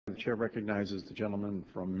chair recognizes the gentleman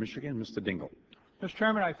from Michigan, Mr. Dingell. Mr.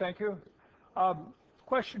 Chairman, I thank you.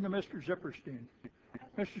 Question to Mr. Zipperstein.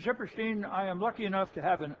 Mr. Zipperstein, I am lucky enough to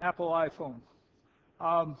have an Apple iPhone.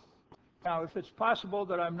 Now, if it's possible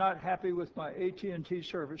that I'm not happy with my AT&T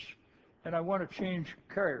service and I want to change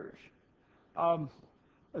carriers,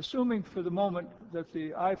 assuming for the moment that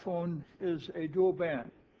the iPhone is a dual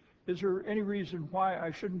band, is there any reason why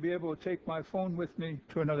I shouldn't be able to take my phone with me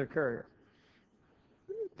to another carrier?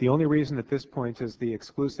 The only reason at this point is the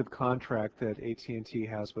exclusive contract that AT&T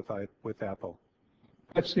has with Apple.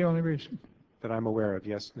 That's the only reason? That I'm aware of,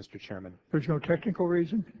 yes, Mr. Chairman. There's no technical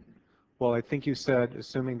reason? Well, I think you said,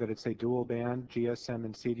 assuming that it's a dual band, GSM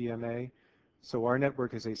and CDMA, so our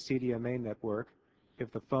network is a CDMA network.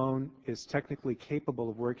 If the phone is technically capable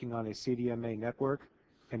of working on a CDMA network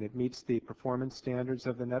and it meets the performance standards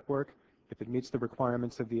of the network, if it meets the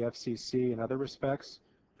requirements of the FCC in other respects,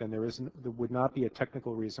 then there would not be a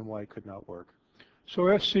technical reason why it could not work. So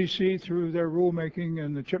FCC, through their rulemaking,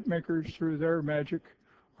 and the chip makers, through their magic,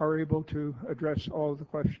 are able to address all of the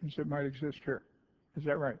questions that might exist here. Is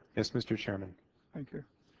that right? Yes, Mr. Chairman. Thank you.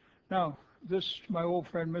 Now, this is my old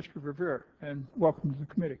friend, Mr. Revere, and welcome to the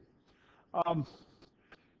committee. I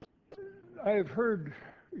have heard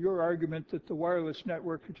your argument that the wireless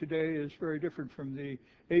network today is very different from the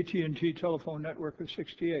AT&T telephone network of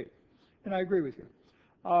 '68, and I agree with you.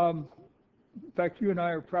 In fact, you and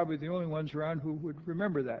I are probably the only ones around who would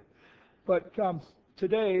remember that. But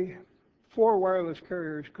today, 4 wireless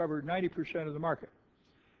carriers cover 90% of the market.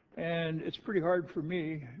 And it's pretty hard for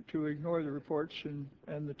me to ignore the reports and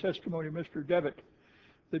the testimony of Mr. Devitt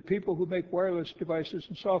that people who make wireless devices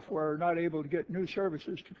and software are not able to get new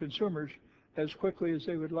services to consumers as quickly as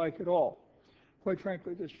they would like at all. Quite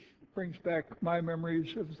frankly, this brings back my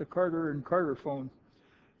memories of the Carter and Carter phone.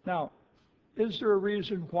 Now, is there a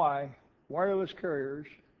reason why wireless carriers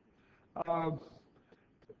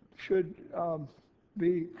should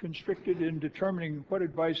be constricted in determining what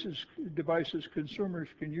devices consumers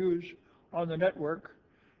can use on the network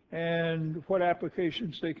and what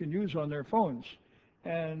applications they can use on their phones?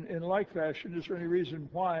 And in like fashion, is there any reason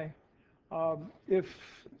why, if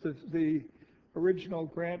the original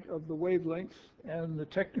grant of the wavelength and the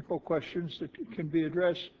technical questions that can be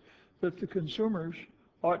addressed, that the consumers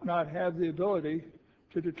ought not have the ability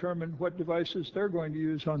to determine what devices they're going to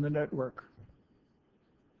use on the network?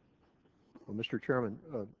 Well, Mr. Chairman,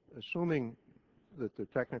 assuming that the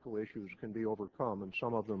technical issues can be overcome, and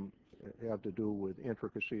some of them have to do with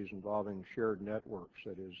intricacies involving shared networks,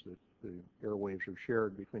 that is, that the airwaves are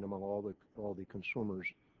shared between among all the consumers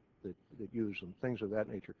that use them, things of that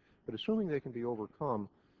nature. But assuming they can be overcome,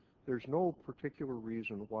 there's no particular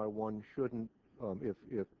reason why one shouldn't,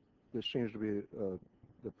 if this seems to be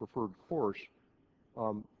the preferred course,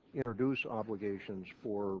 introduce obligations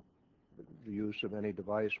for the use of any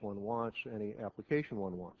device one wants, any application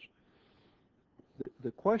one wants.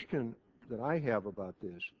 The question that I have about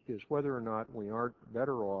this is whether or not we aren't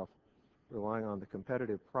better off relying on the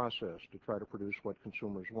competitive process to try to produce what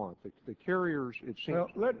consumers want. The carriers, it seems...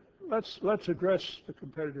 Well, let's address the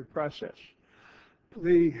competitive process.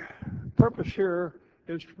 The purpose here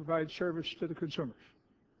is to provide service to the consumers.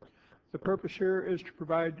 The purpose here is to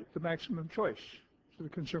provide the maximum choice to the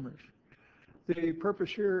consumers. The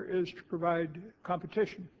purpose here is to provide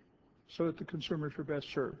competition so that the consumers are best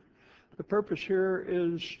served. The purpose here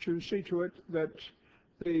is to see to it that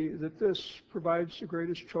this provides the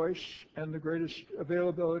greatest choice and the greatest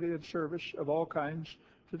availability of service of all kinds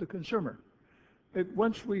to the consumer.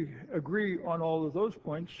 Once we agree on all of those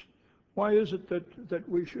points, why is it that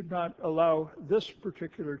we should not allow this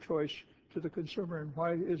particular choice to the consumer, and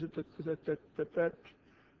why is it that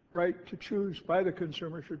right to choose by the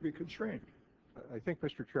consumer should be constrained? I think,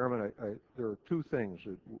 Mr. Chairman, there are 2 things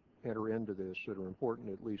that enter into this that are important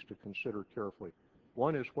at least to consider carefully.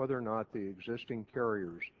 One is whether or not the existing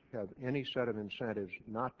carriers have any set of incentives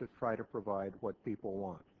not to try to provide what people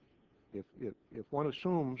want. If one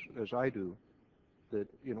assumes, as I do, that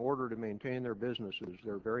in order to maintain their businesses,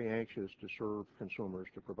 they're very anxious to serve consumers,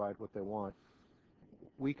 to provide what they want,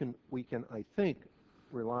 we can, I think,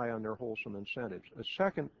 rely on their wholesome incentives. A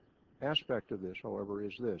second aspect of this, however,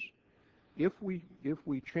 is this. If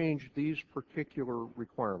we change these particular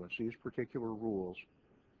requirements, these particular rules,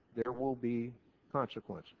 there will be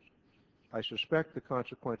consequences. I suspect the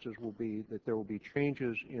consequences will be that there will be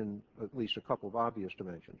changes in at least a couple of obvious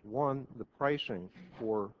dimensions. One, the pricing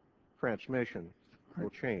for transmission will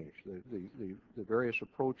change. The various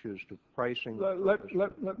approaches to pricing.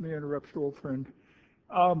 Let me interrupt you, old friend.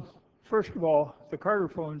 First of all, the Carter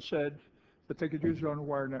phone said that they could use it on a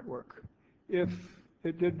wire network if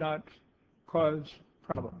it did not cause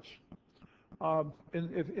problems.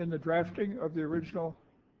 In the drafting of the original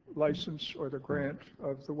license or the grant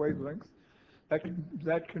of the wavelength,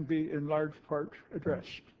 that can be in large part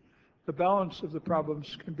addressed. The balance of the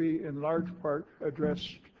problems can be in large part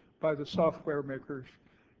addressed by the software makers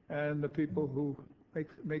and the people who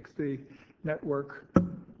make the network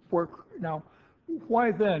work. Now,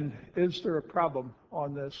 why then is there a problem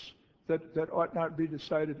on this that ought not be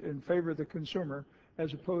decided in favor of the consumer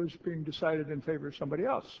as opposed to being decided in favor of somebody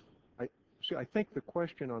else? I think the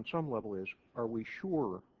question on some level is, are we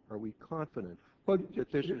sure, are we confident Well,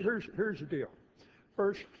 that this is... here's the deal.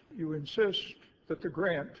 First, you insist that the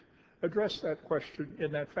grant address that question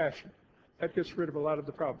in that fashion. That gets rid of a lot of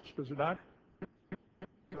the problems, does it not?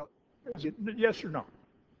 Yes or no?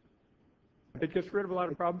 It gets rid of a lot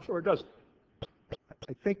of problems, or it doesn't?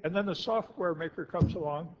 I think... And then the software maker comes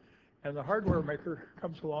along, and the hardware maker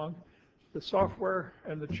comes along. The software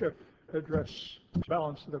and the chip address the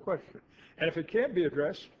balance of the question. And if it can't be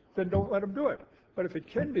addressed, then don't let them do it. But if it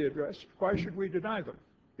can be addressed, why should we deny them?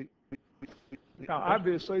 Now,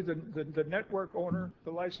 obviously, the network owner,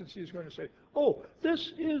 the licensee is going to say, oh,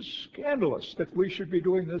 this is scandalous that we should be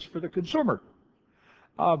doing this for the consumer.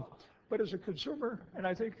 But as a consumer, and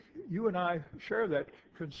I think you and I share that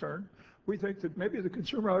concern, we think that maybe the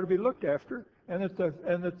consumer ought to be looked after, and that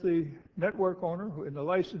the network owner and the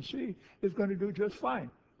licensee is going to do just fine,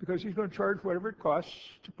 because he's going to charge whatever it costs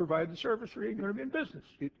to provide the service, or he's going to be in business.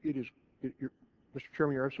 Mr.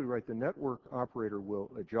 Chairman, you're absolutely right. The network operator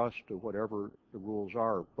will adjust to whatever the rules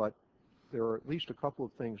are, but there are at least a couple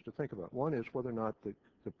of things to think about. One is whether or not the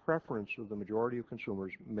preference of the majority of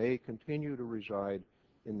consumers may continue to reside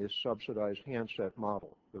in this subsidized handset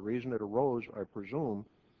model. The reason it arose, I presume,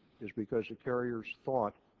 is because the carriers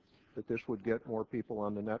thought that this would get more people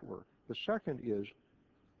on the network. The second is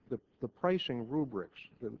the pricing rubrics.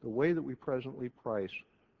 The way that we presently price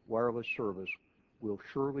wireless service will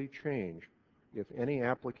surely change if any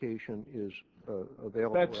application is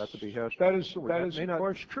available at the behest. That is of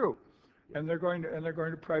course true, and they're going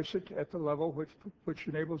to price it at the level which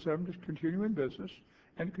enables them to continue in business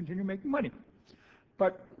and continue making money.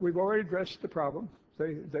 But we've already addressed the problem.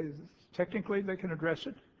 Technically they can address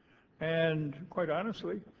it, and quite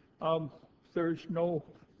honestly, there's no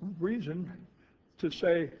reason to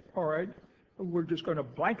say, all right, we're just going to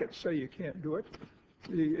blanket say you can't do it.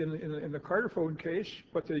 In the Carterphone case,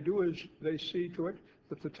 what they do is they see to it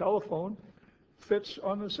that the telephone fits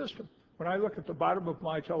on the system. When I look at the bottom of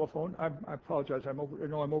my telephone, I apologize, I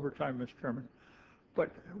know I'm over time, Mr. Chairman, but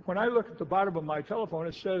when I look at the bottom of my telephone,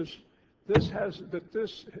 it says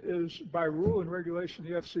this is by rule and regulation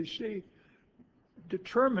of the FCC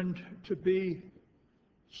determined to be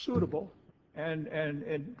suitable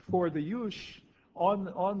and for the use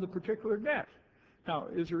on the particular net. Now,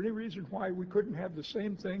 is there any reason why we couldn't have the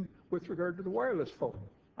same thing with regard to the wireless phone?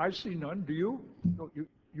 I see none. Do you? No,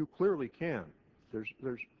 you clearly can.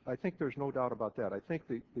 I think there's no doubt about that. I think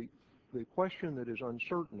the question that is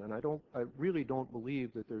uncertain, and I really don't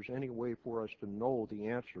believe that there's any way for us to know the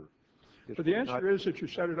answer. But the answer is that you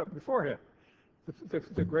set it up beforehand.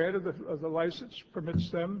 The grant of the license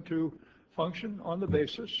permits them to function on the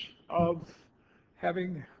basis of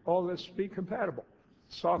having all this be compatible.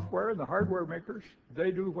 Software and the hardware makers,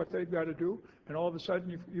 they do what they've got to do, and all of a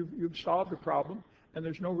sudden you've solved the problem, and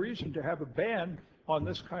there's no reason to have a ban on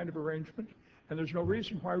this kind of arrangement, and there's no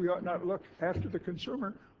reason why we ought not look after the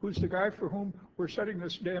consumer, who's the guy for whom we're setting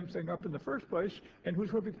this damn thing up in the first place, and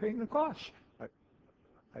who's going to be paying the cost.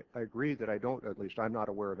 I agree that at least I'm not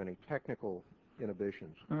aware of any technical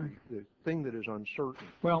inhibitions. Right. The thing that is uncertain...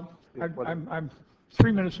 Well, I'm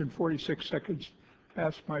 3 minutes and 46 seconds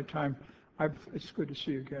past my time. It's good to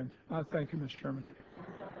see you again. Thank you, Mr. Chairman.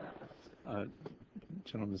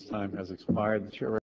 Gentleman's time has expired. The chair